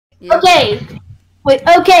Yeah. Okay. Wait,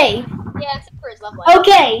 okay. Yeah, except for his love life.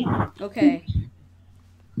 Okay. Okay.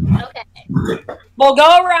 Okay. We'll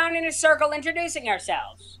go around in a circle introducing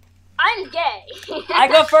ourselves. I'm gay. I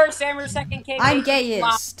go first, Samuru second, KB. I'm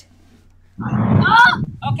gayest. Oh!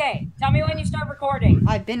 Okay, tell me when you start recording.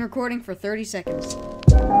 I've been recording for 30 seconds. Okay,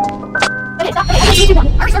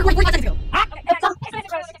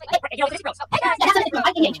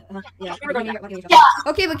 stop.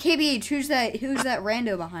 Okay, but KBH, who's that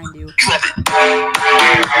rando behind you?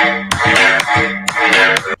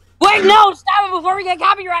 Wait, no, stop it before we get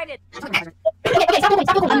copyrighted.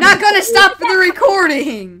 I'm not gonna stop the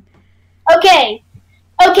recording. Okay.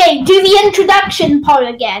 Okay, do the introduction part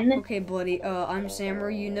again. Okay, bloody. I'm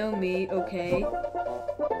Samuru. You know me. Okay.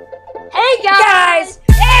 Hey guys!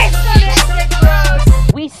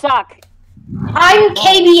 We suck. I'm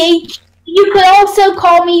KBH. You could also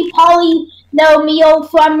call me Polynomial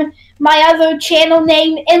from my other channel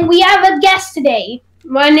name, and we have a guest today.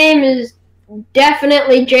 My name is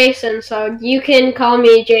definitely Jason, so you can call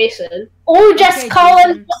me Jason. Or just Okay, call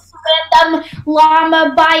Jason. him this random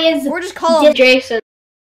llama by his... Or just call him. Jason.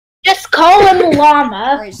 Just call him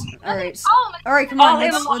llama. Alright, come on,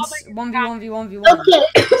 let's 1v1v1v1. Okay.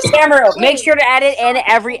 Samuru, make sure to edit in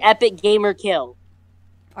every epic gamer kill.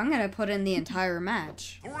 I'm gonna put in the entire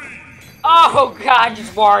match. Oh god,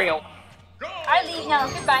 just Wario. I leave now.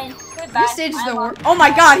 Goodbye. Goodbye. This stage is the worst. Oh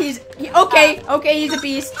my god, okay, he's a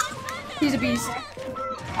beast. He's a beast.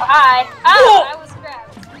 Hi. Oh, I was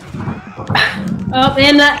grabbed. Oh,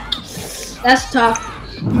 man, that's tough.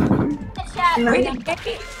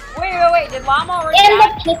 Wait, did Llama already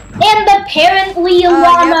die? And apparently Yeah,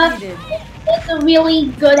 llama he did. is really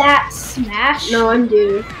good at Smash. No, I'm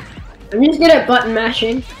dude. I'm just good at button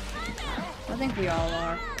mashing. I think we all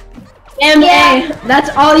are. MA, that's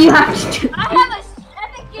all you have to do. I have a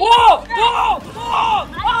epic game. Whoa! Oh,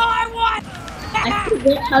 I won! I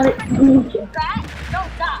forget how to do it. Rat,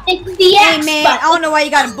 don't stop. It's the Hey X man, I button. don't know why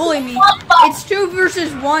you gotta bully me. It's 2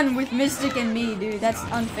 versus 1 with Mystic and me, dude. That's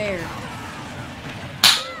unfair.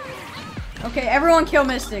 Okay, everyone kill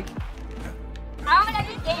Mystic. I'm an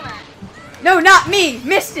epic gamer. No, not me,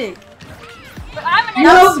 Mystic. But I'm an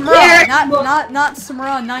Not epic Samara, not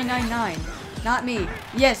Samara 999. Not me.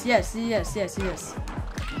 Yes. Oh,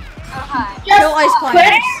 hi. Kill Ice Climbers.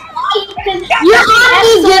 You have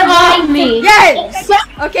to get off me. Yes.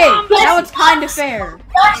 Okay, now it's kind of fair.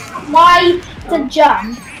 Why to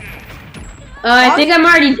jump? I think I'm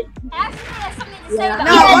already Actually, has something to say Yeah. about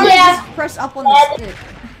No, why don't you Yeah. just press up on the stick? dead.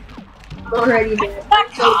 That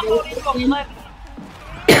combo is gonna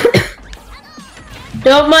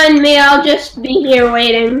Don't mind me, I'll just be here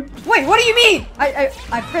waiting. Wait, what do you mean? I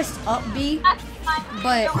pressed up B, That's fine.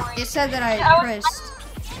 but Don't worry. it said that I pressed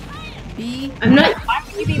B. I'm not. Why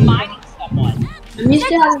would you be mining someone? I'm used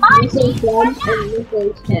to having missile jump and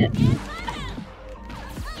missile hit.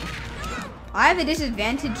 I have a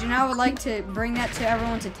disadvantage, and I would like to bring that to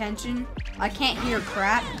everyone's attention. I can't hear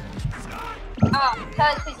crap. Oh,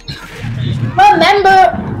 because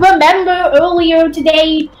Remember earlier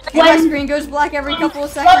today And my when screen goes black every couple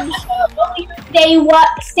of seconds. what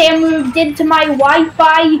Samuru did to my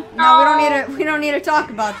Wi-Fi? No, we don't need to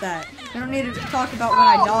talk about that. We don't need to talk about when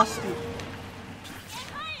I DOSed it.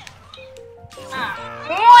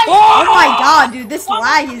 Oh my god, dude, this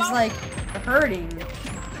lag is like hurting.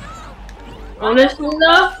 Honestly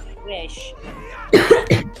though, Wish.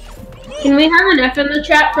 can we have an F in the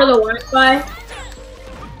chat for the Wi-Fi?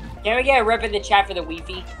 Can we get a rip in the chat for the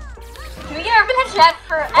Wi-Fi? can we get a bit of chat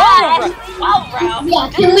for Ralph.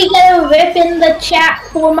 Yeah, can we get a rip in the chat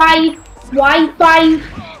for my Wi-Fi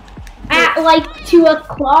at like 2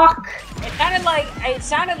 o'clock? It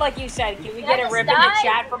sounded like you said, can we get a rip in the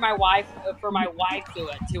chat for my wife to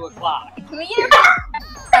at 2 o'clock? Can we get a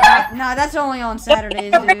Nah, that's only on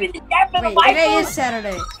Saturdays, Rip in dude. the chat for the Wait, wife today is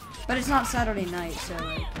Saturday, but it's not Saturday night, so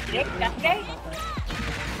like. Today?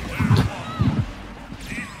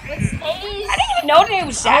 What stage? I didn't even know today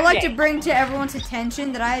was I Saturday. would like to bring to everyone's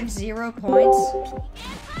attention that I have 0 points.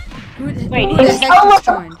 Who the Wait, heck just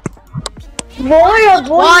joined?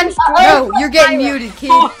 Juan, no, you're getting muted,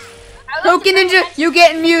 kid. Pokeninja, you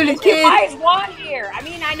getting muted, kid. Why is Juan here? I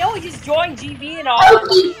mean, I know he just joined GB and all. Why is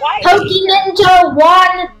he here? Pokeninja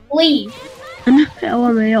 1, leave.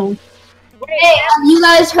 LMAO. Hey, have you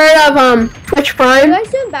guys heard of Twitch Prime?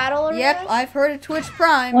 Yep, I've heard of Twitch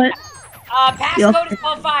Prime. What? Passcode is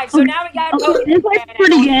called 5, so now we got code. It's like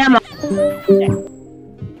pretty gamma.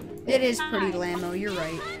 It is pretty lamo, you're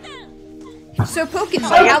right. So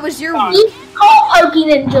Pokeninja, how was your week? Leave the call,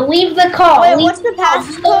 Pokeninja. Leave the call. Wait, Leave what's the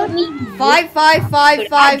passcode?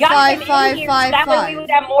 555555555. That way we would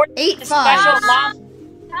have more 85. special llama.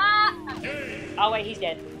 Hi. Oh wait, he's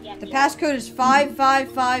dead. The passcode is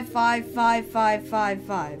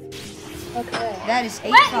 555555555. Okay. That is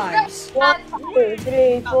 8 5s. 1, 2,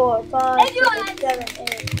 3, 4, 5, 6, 7,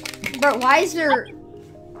 8. Bro, why is there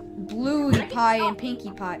Bluey Pie and Pinkie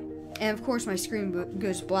Pie? And of course my screen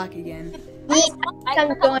goes black again.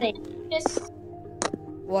 I'm joining.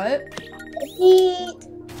 What?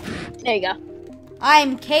 There you go.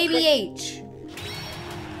 I'm KBH.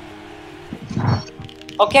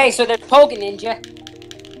 Okay, so there's Pokeninja.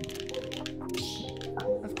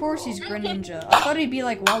 Of course he's Greninja. I thought he'd be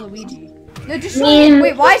like Waluigi. No, just show me.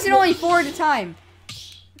 Wait, why is it only 4 at a time?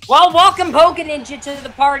 Well, welcome Pokeninja to the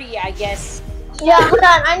party, I guess. Yeah, hold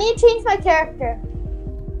on. I need to change my character.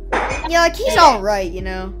 Yeah, like he's alright, you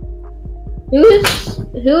know. Who is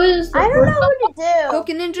I don't know what to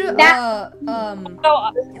do. Pokeninja?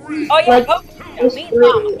 Oh yeah, Like, Pokeninja. Meet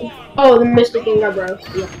Mom. Oh, the Mystic Gengar Bros.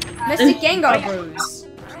 Yeah. Mystic Gengar Bros.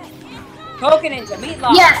 Pokeninja, meet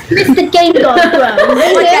Mom. Yes, Mr. Gengar I like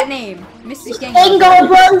Bros. that name. Mystic Gengar Gengar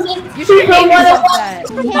Bros. Bros. You should name yourself that.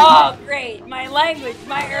 Oh great, my language,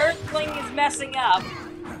 my Earthling is messing up.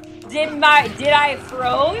 Did I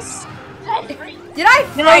froze? Did I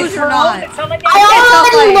froze or not? It sound like I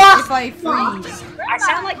can't tell if I freeze. I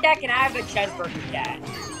sound like that. Can I have a cheeseburger cat?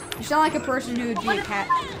 You sound like a person who would be a cat.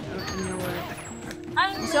 Oh, no way.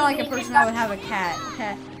 You sound like a person that would have a cat.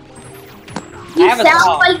 You have a sound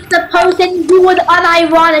dog. like the person who would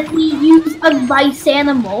unironically use advice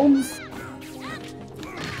animals.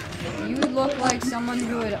 You look like someone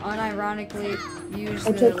who would unironically use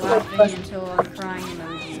the laughing until I'm crying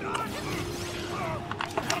emoji.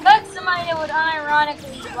 That's somebody that would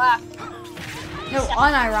unironically laugh. No,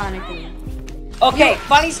 unironically. Okay,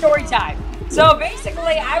 funny story time. So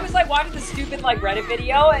basically, I was like watching the stupid like Reddit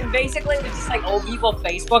video, and basically it was just like old people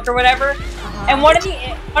Facebook or whatever. And one of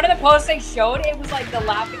the posts they showed, it was like the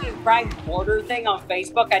laughing and crying border thing on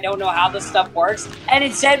Facebook. I don't know how this stuff works, and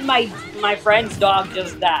it said my friend's dog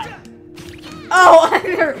does that. Oh,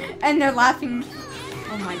 and they're laughing.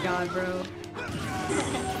 Oh my god, bro.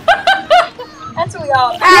 That's what we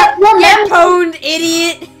all. Get pwned,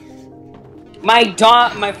 idiot. My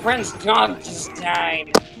friend's dog just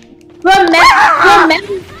died.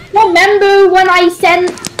 Remember when I sent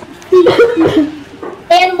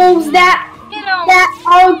animals that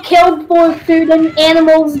are killed for food and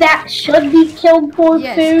animals that should be killed for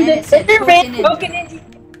Yes, food? and it said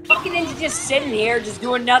Pokeninja just sitting here, just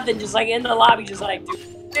doing nothing, just like in the lobby, just like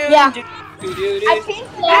do. Yeah. Do. I changed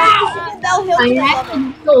the Ow! spell hill I to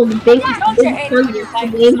actually sold the biggest Don't you hate when you're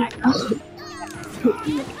like this?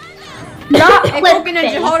 Hey,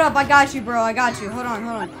 Pokeninja, hold up. I got you, bro. I got you. Hold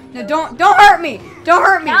on. No, don't hurt me. Don't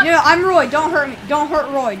hurt me. No, I'm Roy. Don't hurt me. Don't hurt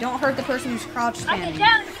Roy. Don't hurt the person who's crouch spamming.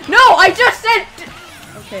 No, I just said.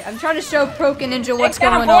 Okay, I'm trying to show Pokeninja what's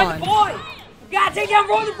going on. You gotta take down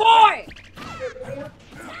Roy the boy.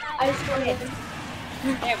 I just want to.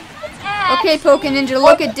 Okay, Pokeninja,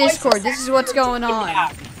 look at Discord. This is what's going on.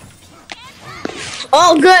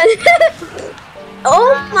 Oh, good.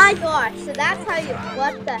 Oh my gosh. So that's how you.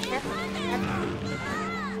 What the heck?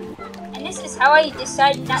 And this is how I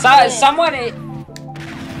decided not to. Someone is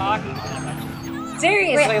talking.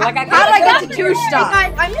 Seriously, Wait, like how did I get to 2-stop?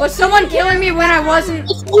 Was someone killing me when I wasn't?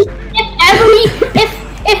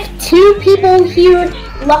 If 2 people here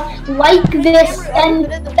like this, then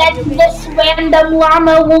this random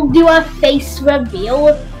llama will do a face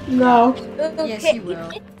reveal. No. Yes, he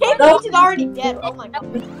will. Peach is already dead. Oh my god,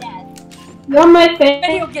 he's dead. You're my favorite.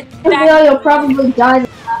 Video gets You'll probably die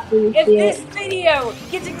after you If see this it. video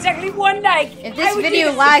gets exactly 1 like, If this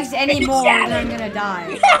video lags anymore, then I'm gonna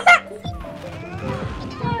die.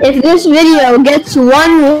 If this video gets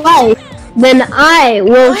 1 like, then I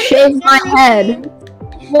will shave my head.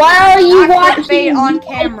 While you Not watching, clickbait on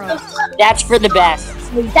camera. that's for the best.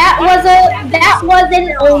 that was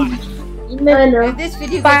an old. If this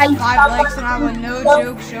video gets 5 likes, then I will no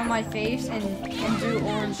joke show my face and do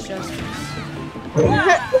orange justice. Rub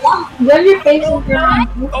your face in your No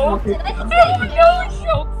joke,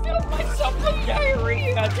 fill myself with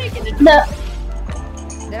diarrhea. Taking it. No,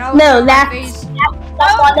 Then I will No, show my that's- face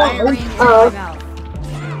that's diarrhea in my mouth.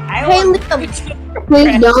 Hey, Liam.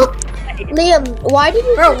 Please don't. Liam, why did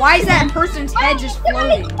you? Bro, why is that person's head just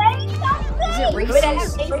floating? Is it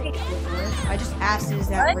racist? I just asked, is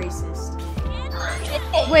that racist?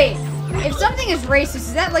 Wait, if something is racist,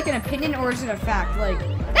 is that like an opinion or is it a fact? Like,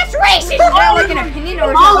 that's racist! Is that like an opinion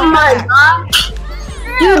or is Oh that my like a fact? god.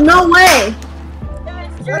 Dude, no way.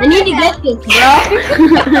 I need to get this, bro.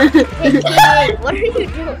 What are you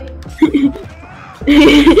doing?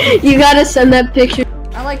 You gotta send that picture.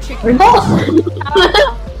 I like chicken. Oh.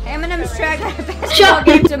 Hey, I'm Eminem's track, basketball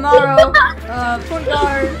game tomorrow, point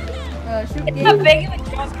guard, shoot game. How big of a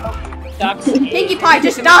joke sucks. Pinkie Pie,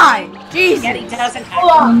 just die! Jesus! Yeah, he doesn't have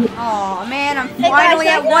Oh man, I'm finally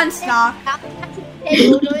at one stock.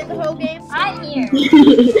 Hey, we're doing the whole game. I'm here.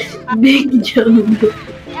 Big jump.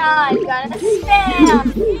 I'm gonna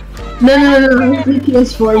spam. No.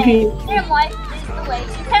 PS4 people. Spam life is the way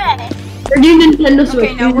to pay. Or do Nintendo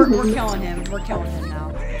Switch? Okay, no, we're killing him. We're killing him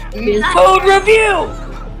now. Code review!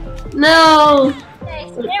 Hey, No!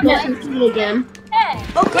 spam life. Again. Hey.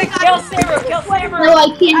 Oh, quick, kill Samuru, kill Samuru! No, I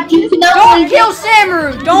can't. You can Don't only kill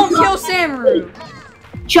Samuru! Don't kill Samuru!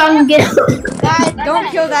 Chungus. Don't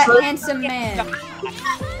kill that handsome man.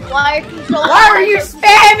 Wire control. Why are you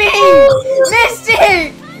spamming?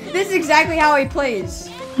 Mystic! This is exactly how he plays.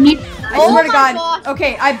 I swear to God.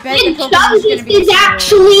 Okay, I bet the Big Pokemon's gonna Chungus be is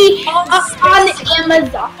actually on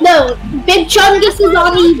Amazon. No, Big Chungus is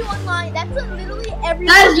on eBay. Online. That's literally every.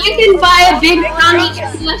 Guys, you can buy a Big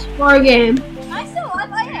Chungus PS4 game. I still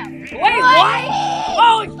alive, I am. Wait, what?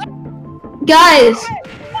 Oh, Guys,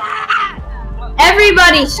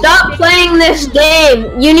 everybody, stop playing this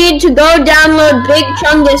game. You need to go download Big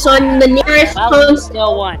Chungus on the nearest well, console.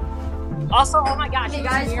 still one. Also, oh my gosh, Hey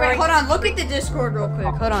guys, wait, hold on. Look at the Discord real quick.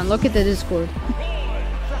 Hold on, look at the Discord.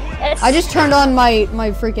 I just turned on my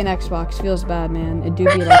freaking Xbox. Feels bad, man. It do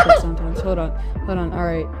be like that sometimes. Hold on. All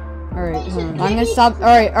right, hold on. I'm gonna stop. All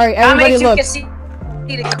right, everybody look.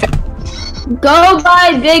 Go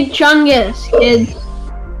buy Big Chungus, kids.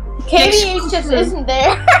 KBH just isn't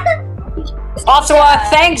there. Also,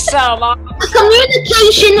 thanks,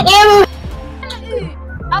 Communication error.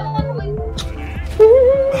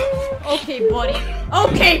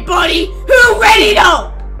 Okay, buddy. Who ready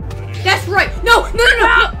to? That's right. No.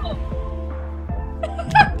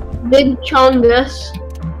 Big Chungus.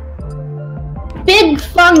 Big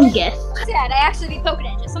Fungus. Dad, I actually beat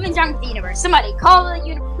Pokeninja. Something's wrong with the universe. Somebody call the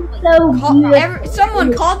universe. So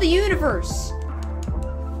Someone called the universe.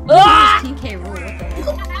 Ah! TK rule.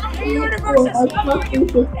 What the hell? The universe is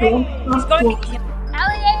He's going to kill.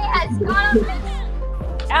 Allie has gone on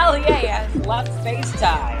face. Allie has left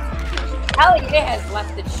FaceTime. Allie has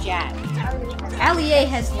left the chat. Allie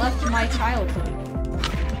has left my childhood.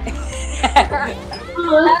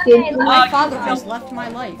 My father has left my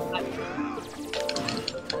life.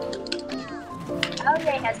 Allie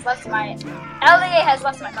has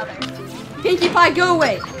left my mother. Pinkie Pie, go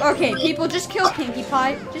away. Okay, people, just kill Pinkie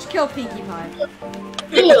Pie. Just kill Pinkie Pie.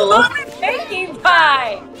 Pinkie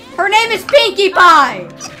Pie! Her name is Pinkie Pie!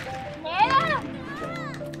 Yeah?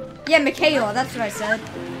 Yeah, Michaela, that's what I said.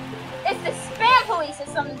 It's the spam police or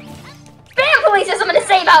something. Spam police has something to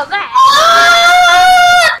say about that.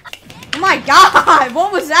 Oh my god,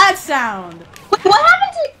 what was that sound? Wait, what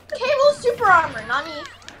happened to Cable's super armor? Not me.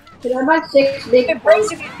 Can I buy 6 big It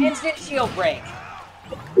breaks an instant shield break.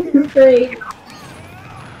 Great.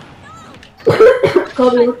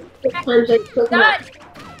 Kobe, 6 times I took that.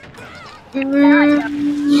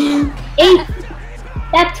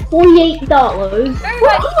 that's $48.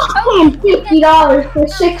 And $50 for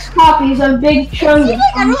 6 copies of Big Chungus.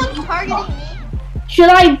 Everyone's targeting me. Should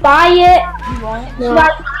I buy it? You won't? No,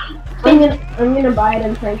 I'm gonna buy it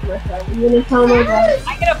and prank myself. I'm gonna tell my dad.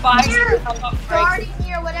 I'm gonna buy some Guarding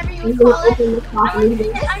me or whatever you I'm would gonna call it. open the copy.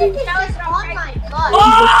 It's on my butt.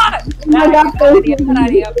 Ah! Oh my god, Good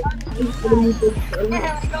idea.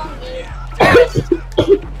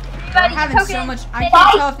 I'm having so much. I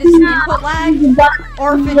can't tell if this is input lag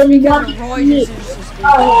or if it's because of Roy just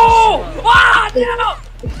Oh! Ah! No!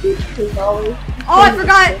 Oh,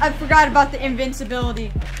 I forgot about the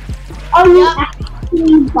invincibility. Are you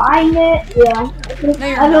actually buying it? Yeah. No,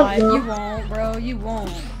 you're not. You won't, bro. You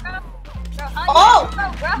won't. Oh!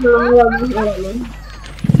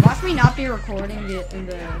 Watch me not be recording in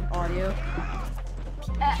the audio.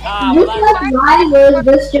 This is live or is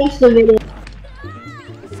this just a video?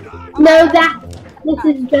 No, this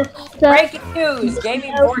is just Breaking news!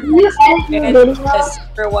 Gaming Vortex. you edit your video? The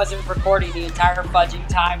server wasn't recording the entire fudging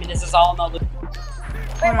time, and this is all in the loop.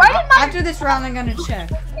 Hold on. After this round, I'm gonna check.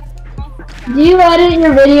 Do you edit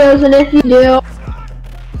your videos, and if you do,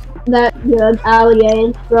 that good, Allie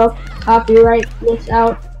and bro, copyright this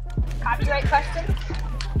out. Copyright question?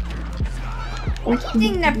 I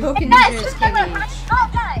think that Pokeninja is KBH.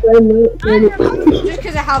 Just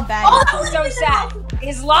because of how bad Oh, it that was so sad.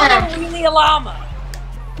 Is llama really a llama?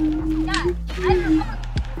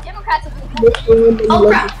 Democrats have Oh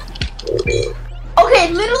crap. Okay,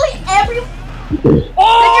 literally every. But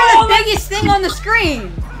you're the biggest thing on the screen!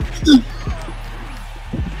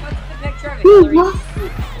 What's the picture of it, Hillary?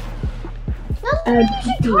 No,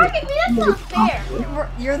 Target me, that's not fair.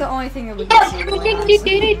 You're the only thing that would get you.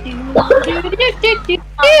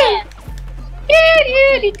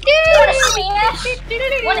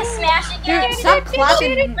 Wanna smash it, Dude, stop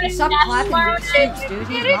clapping with Stoops, dude.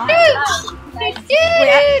 He's not. Wait,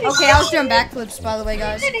 okay, I was doing backflips, by the way,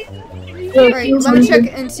 guys. Alright, let me check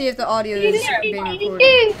and see if the audio is being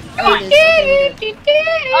recorded. Oh,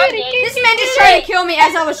 it is. This man just tried to kill me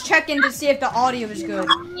as I was checking to see if the audio is good.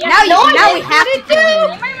 Now we have to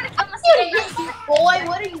kill him. Boy,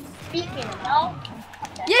 what are you speaking? No?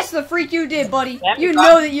 Yes, the freak you did, buddy. You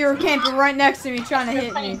know that you were camping right next to me trying to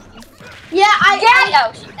hit me. Yeah,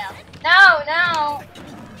 oh, shoot, no.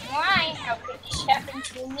 Why? How could this happen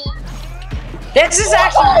to me? This is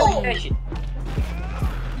actually efficient.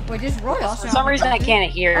 Wait, this Roy also. For some reason, I can't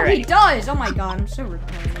hear it. it. He does. Oh my god, I'm so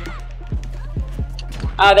retarded.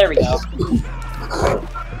 Oh, there we go.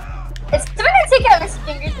 It's someone gonna take out his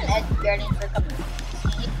fingers and edge guarding for a couple of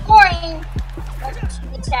minutes. Boring.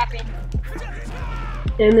 It's happened.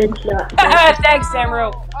 Image shot. Thanks,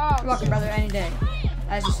 Samuru. You're welcome, brother, any day.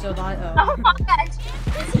 As you still die. Oh my gosh. Is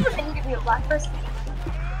he pretending to be a black person?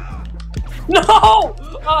 No!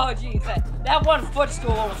 Oh, jeez. That one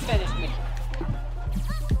footstool almost finished me.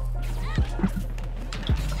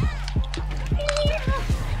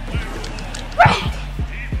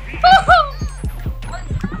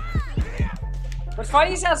 What's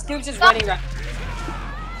funny is how Stoops is winning right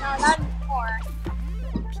No, not anymore.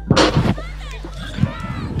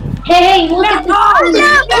 Hey, look at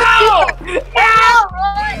this. No!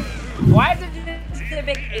 Why is it just a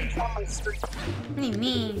big H on my screen? What do you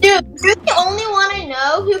mean? Dude, you're the only one I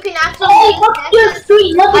know who can actually Hey, look at your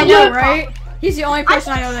screen. Look I at know, your right? He's the only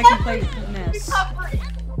person I know that can play Ness.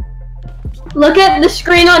 Look at the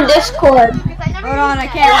screen on Discord. Hold on, I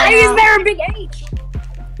can't Why right is now. there a big H?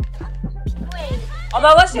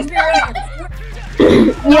 Although, let's just be real.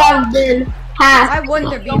 You have been hacked. Why wouldn't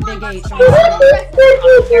there be a big H?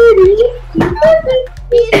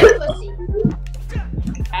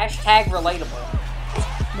 Hashtag relatable.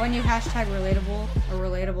 When you hashtag relatable or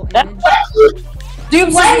relatable That- image. Stoops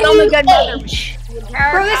is the only good mother.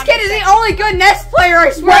 Bro, this kid is the only good Nest player, I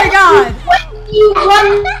swear to God. You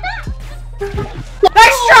want?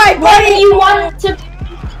 Nice try, What do buddy. you want to?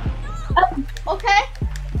 Okay.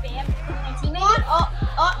 Bam. My teammate. Oh.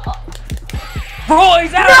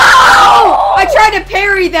 Roy's out! No! I tried to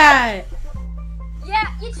parry that. Yeah,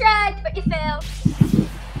 you tried, but you failed.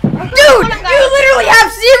 Dude, you literally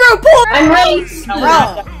have 0 points. I'm ready. No,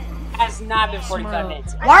 Bro. has not been 45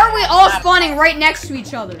 minutes. Why are we all spawning right next to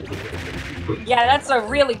each other? Yeah, that's a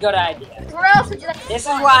really good idea. Where else would you like to This is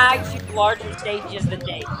spawn? why I choose larger stages than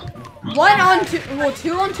day. 1 on 2, well,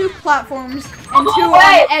 2 on 2 platforms and 2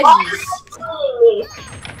 on edges.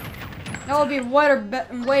 That would be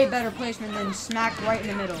way better placement than smack right in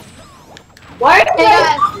the middle. Why? Hey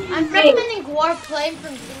guys, I'm recommending War playing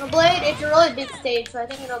from Xenoblade. It's a really big stage, so I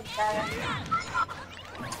think it'll be better.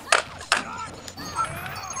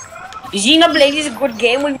 Xenoblade is a good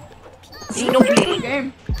game with Xenoblade.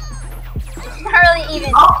 Game. Not really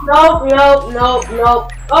even. Nope.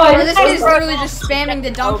 Oh, Bro, this kid is literally just spamming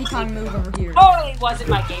the Donkey Kong move over here. Totally wasn't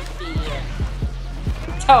my game of the year.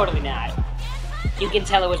 Totally not. You can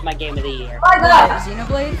tell it was my game of the year. What,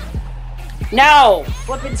 Xenoblade? No!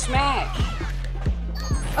 Flippin' Smash!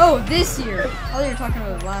 Oh, this year. I thought you were talking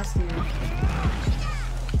about last year.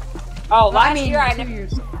 Oh, last I mean, year I 2 never.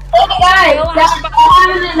 years. Hey guys, I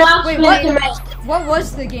have an Wait, announcement to make. what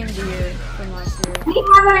was the game of the year from last year? We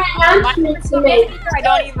have an announcement to make. I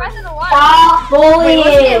don't even. Breath of the Wild. Stop Wait,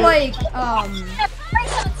 wasn't it bullying. like,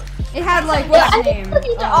 it had like, what's his name? The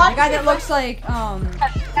guy that looks like, the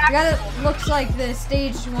guy that looks like the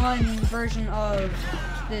stage 1 version of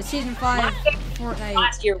the season 5 Fortnite,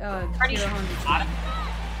 Last year, pretty Hero sure. 100.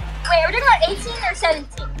 Wait, we're talking about 18 or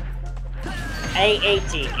 17?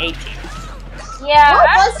 18. Yeah. What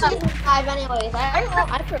was I- season 5 anyways?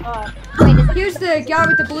 I forgot. Wait, is He was the guy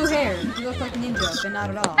with the blue hair. He looked like a ninja, but not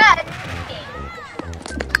at all.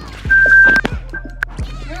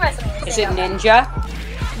 Is it Ninja? Oh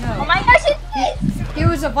No, my gosh, it is! he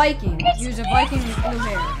was a Viking. He was a Viking with blue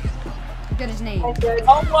hair. Look at his name. Oh,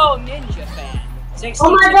 whoa, Ninja fan. 62.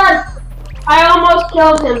 Oh my god! I almost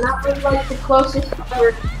killed him. That was like the closest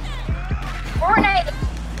ever. Fortnite,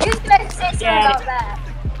 you better say something Yeah. about that.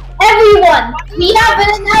 Everyone, we have an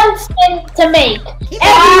announcement to make.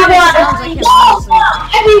 Sounds like him, honestly.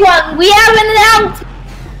 Everyone, we have an announcement.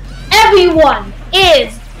 Everyone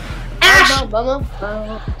is Ash.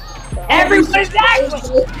 Everyone is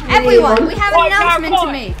actually. Everyone, we have an announcement to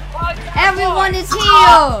make. Everyone is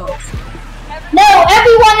here. No,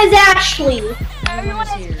 everyone is Ashley. Everyone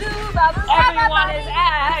is is here. Stoops. Everyone is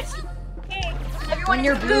Ash. When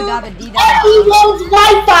you're blue, dabba dee dabba. Everyone's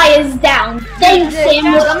Wi-Fi is down. Thanks,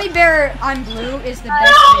 Samuel. Gummy Bear I'm Blue is the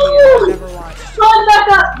best video I've ever watched. Run back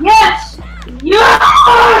up. Yes.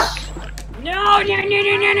 Yes. No.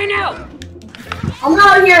 I'm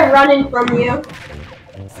out here running from you.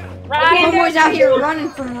 Homeboy's out here running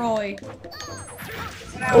from Roy.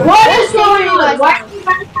 What is going on? Why do you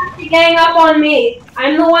guys have to gang up on me?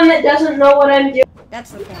 I'm the one that doesn't know what I'm doing.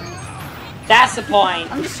 That's the point. That's the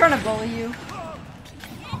point. I'm just trying to bully you.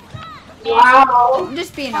 Wow. I'm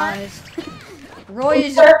just being honest. Roy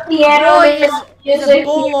is Insert the anime is a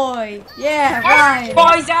boy. Yeah, right.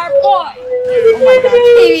 Boys are boys.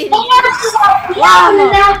 Oh my god.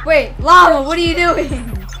 Llama. Wait, Llama, what are you doing?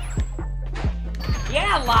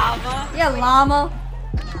 Yeah, Lava. Yeah, Llama.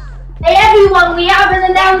 Hey everyone, we have an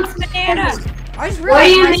announcement. Banana. I just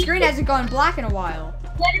realized my screen hasn't gone black in a while. I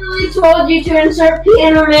literally told you to insert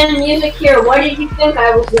Piano Man music here. What did you think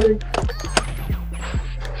I was doing?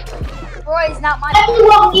 Roy's not my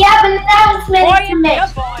Everyone, we have an announcement Boy to is make. a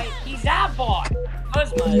boy. He's a boy.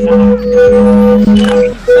 Kuzma is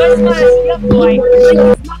a boy.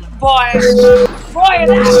 Boy. Boy is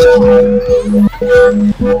a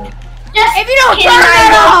boy. Just If you don't turn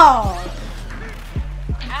that off!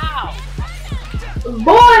 Ow.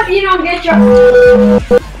 Boy, if you don't get your...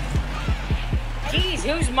 Jeez,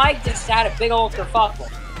 whose mic just had a big old kerfuffle?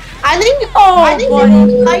 I think buddy.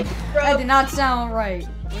 like That did not sound right.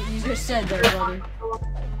 What you just said there, brother.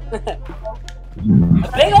 A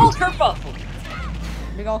big old kerfuffle.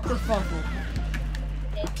 Big ol' kerfuffle.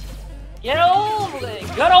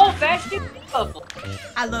 Good old fashioned kerfuffle.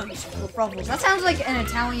 I love these kerfuffles. That sounds like an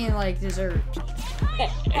Italian, like, dessert. It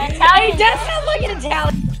does sound like an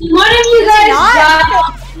Italian. One of you Does it guys not?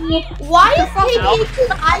 died. why is Kerfuffle.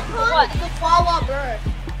 KBH's icon the Wawa bird?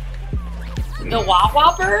 The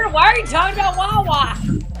Wawa bird? Why are you talking about Wawa?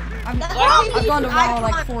 I've gone to Wawa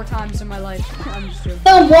like 4 times in my life. I'm just joking.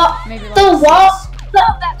 Maybe like The wall. 6.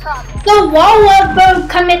 that problem. The Wawa bird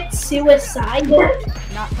commits suicide.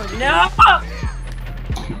 Not for No!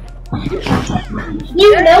 You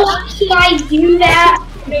know why I do that?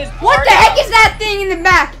 What the heck is that thing in the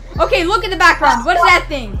back? Okay, look at the background. What is that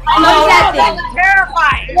thing? What Oh, is that that's thing?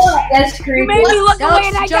 terrifying! That's You creepy. made me look That away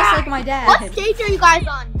and I looks just got like my dad. What stage are you guys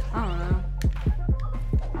on? I don't know.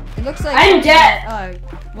 It looks like I'm dead.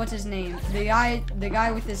 What's his name? The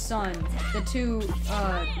guy with his son. The 2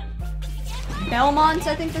 Belmonts,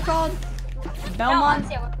 I think they're called. Belmont.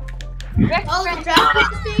 Oh, the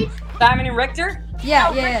draft stage? Simon and Richter?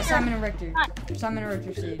 Yeah, Simon and Richter. Simon and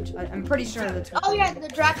Richter stage. I'm pretty sure that's what. Oh yeah, the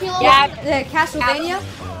Dracula. Yeah. The Castlevania.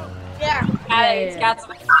 Yeah. It's got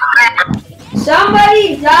some...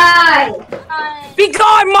 Somebody died. Be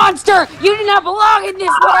gone, monster! You do not belong in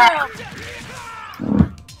this world!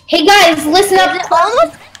 Hey guys, listen up.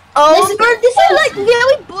 Almost Listen- over. This is like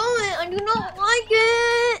really bullet. I do not like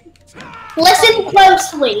it. Listen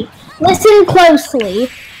closely. Listen closely.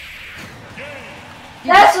 Dude,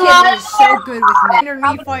 That's this why- kid is so good with me. Standard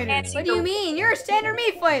me fighter. What do you mean? You're a standard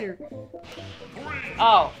me fighter.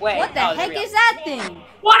 Oh, wait. What the oh, heck real. is that thing?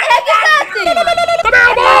 What the heck is that thing?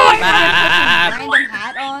 Random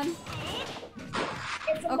hat on.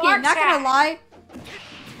 Okay, not gonna lie.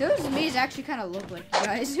 Those Miis actually kind of look like you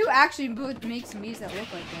guys. Who actually makes Miis that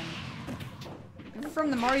look like them? If you're from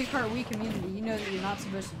the Mario Kart Wii community, you know that you're not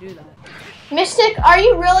supposed to do that. Mystic, are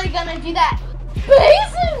you really gonna do that?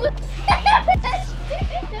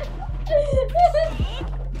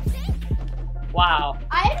 Wow.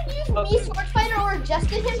 I haven't used me Sword Fighter or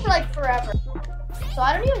adjusted him for like forever, so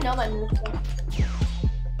I don't even know my moves.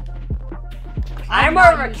 I'm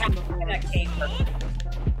more of a captain than a caper.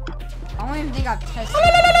 I don't even think I've tested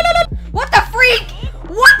it. What the freak?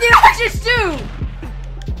 What did I just do?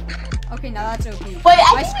 Okay, now that's OP. Wait,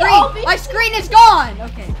 I My screen is gone.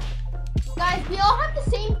 Okay. Guys, we all have the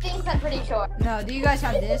same things, I'm pretty sure. No, do you guys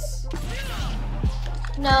have this?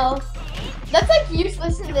 No. That's like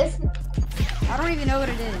useless in this. I don't even know what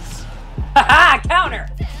it is. Haha, counter!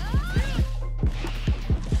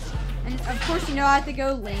 And of course, you know I have to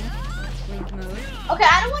go Link mode. Okay,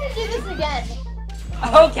 I don't want to do this again.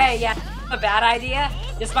 Okay, yeah, a bad idea.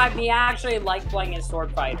 Despite me, I actually like playing as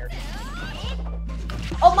Sword Fighter.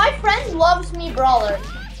 Oh, my friend loves me Brawler.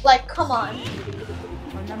 Like, come on.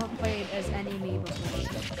 I've never played as any Mii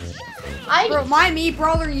before. I Bro, my Mii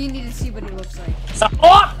Brawler, you need to see what he looks like.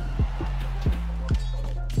 Support!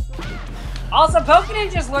 Also,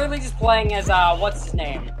 Pokeninja's literally just playing as, what's his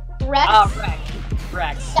name? Rex.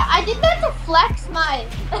 Rex. Yeah, I did that to flex my.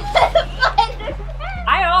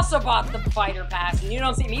 I also bought the fighter pass, and you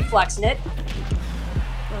don't see me flexing it.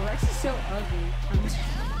 Bro, Rex is so ugly. I'm just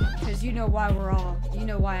because you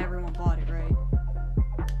know why everyone bought it, right?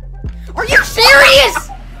 Are you serious?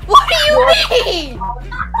 What do you mean?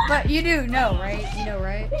 But you do know, right? You know,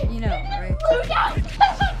 right? You know, right?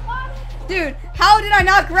 Dude, how did I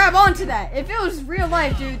not grab onto that? If it was real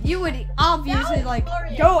life, dude, you would obviously like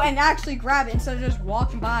go and actually grab it instead of just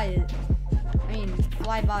walking by it. I mean,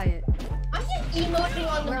 fly by it. I'm just emoting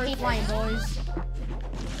on the We're flying, boys.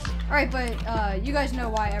 Alright, but you guys know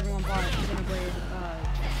why everyone bought Xenoblade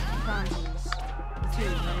Chronicles 2,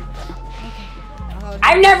 right? Okay.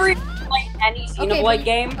 I've never even played any Xenoblade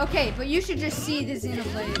game. Okay, but you should just see the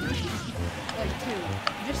Xenoblade like 2.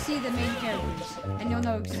 Just see the main characters, and you'll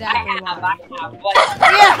know exactly why.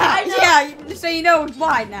 Yeah, so you know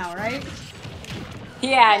why now, right?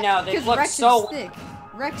 Yeah, I know. They look Rex so is thick.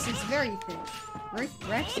 Rex is very thick.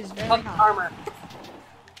 Rex is very hot. armor.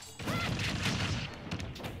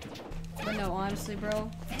 But no, honestly,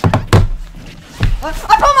 bro. I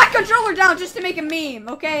put my controller down just to make a meme,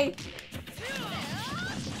 okay?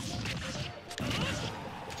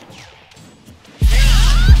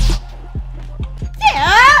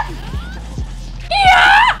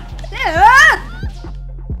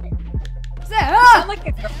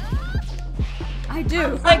 I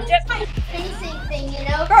do. Like just facing thing, you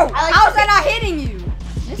know? Bro, like how's that not hitting you?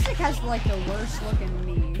 Mystic has like the worst looking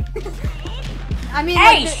me. I mean,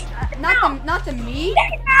 hey, like not the me.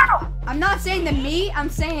 I'm not saying the me. I'm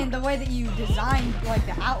saying the way that you designed like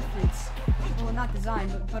the outfits. Well, not design,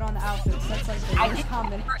 but put on the outfits. That's like the worst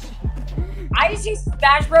combination. I just see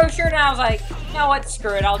Smash Bros shirt and I was like, you know what?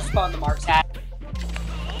 Screw it. I'll just put on the Mark's hat.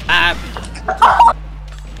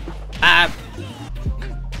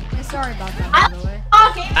 Sorry about that, by the way.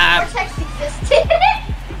 Okay, Vortex existed.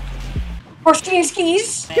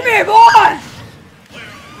 Skis. Come here, boy!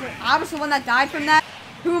 I was the one that died from that.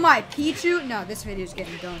 Who am I, Pichu? No, this video's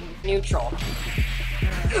getting done. Neutral.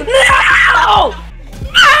 No!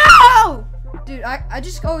 No! Dude, I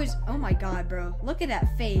just always. Oh my god, bro. Look at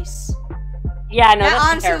that face. Yeah, no, that that's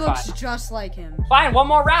honestly terrifying. looks just like him. Fine, one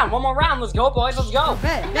more round. Let's go, boys. Let's go. Oh,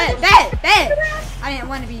 bet. I didn't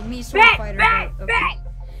want to be me sword fighter. Bet.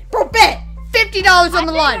 Bro, bet. $50 on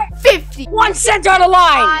the line. 50. 1 cent on the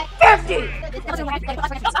line. 50.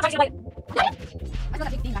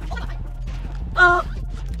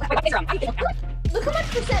 Look how much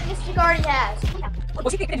percent Mr. Guardy has.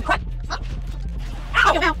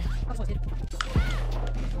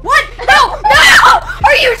 What? No!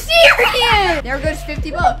 Are you serious? There goes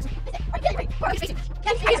 $50.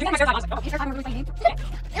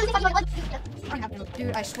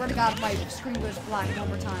 Dude, I swear to God, my screen goes black one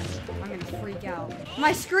more time. I'm gonna freak out.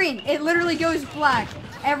 My screen, it literally goes black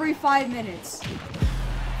every 5 minutes.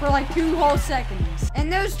 For like 2 whole seconds.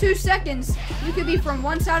 And those 2 seconds, you could be from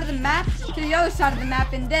one side of the map to the other side of the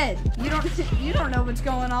map and dead. You don't know what's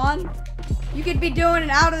going on. You could be doing an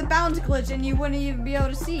out of the bounds glitch and you wouldn't even be able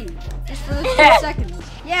to see. Just for those 2 seconds.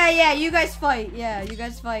 Yeah, you guys fight. Yeah, you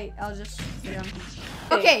guys fight. I'll just, yeah.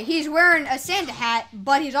 Okay, he's wearing a Santa hat,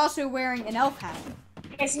 but he's also wearing an elf hat.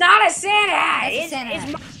 It's not a Santa hat. It's a Santa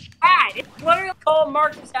hat. Hat. It's literally called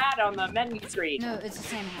Mark's hat on the menu screen. No, it's a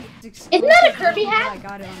Santa hat. Isn't that a Kirby hat? I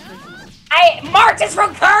got it on Christmas. Mark's is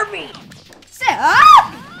from Kirby. Santa!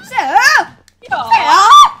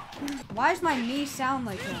 Why does my knee sound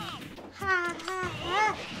like that? Ha ha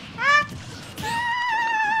ha ha.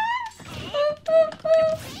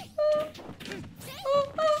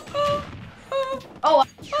 Oh.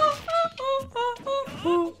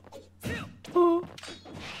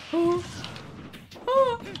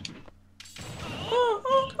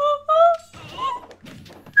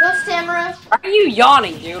 Go, Samuru. Are you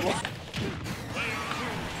yawning, dude?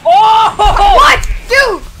 Oh! What?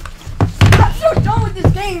 Dude! I'm so done with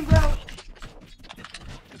this game, bro.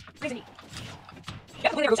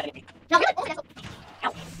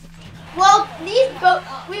 Well,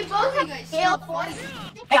 we both have scale points.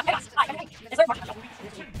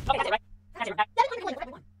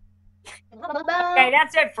 Okay,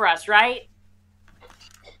 that's it for us, right?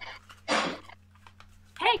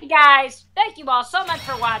 Hey guys, thank you all so much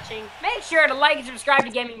for watching. Make sure to like and subscribe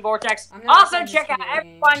to Gaming Vortex. Also check out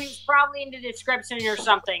everyone who's probably in the description or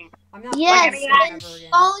something. Yes, and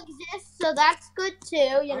all exists, so that's good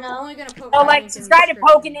too, you know. So like, subscribe to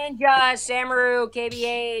Pokeninja, Samuru,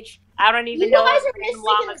 KBH. I don't even know what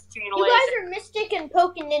Llama's channel is. You guys are Mystic and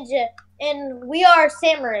Pokeninja, and we are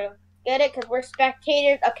Samuru. Get it? Because we're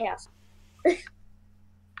spectators. Okay,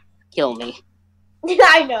 Kill me.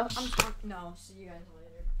 I know. No, see you guys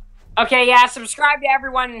later. Okay, yeah, subscribe to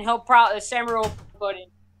everyone, and he'll probably Samuru will put in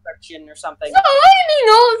description or something. So let me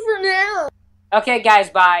know for now. Okay, guys,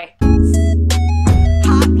 bye.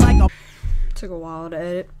 Took a while to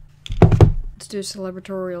edit. do a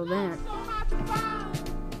celebratorial dance.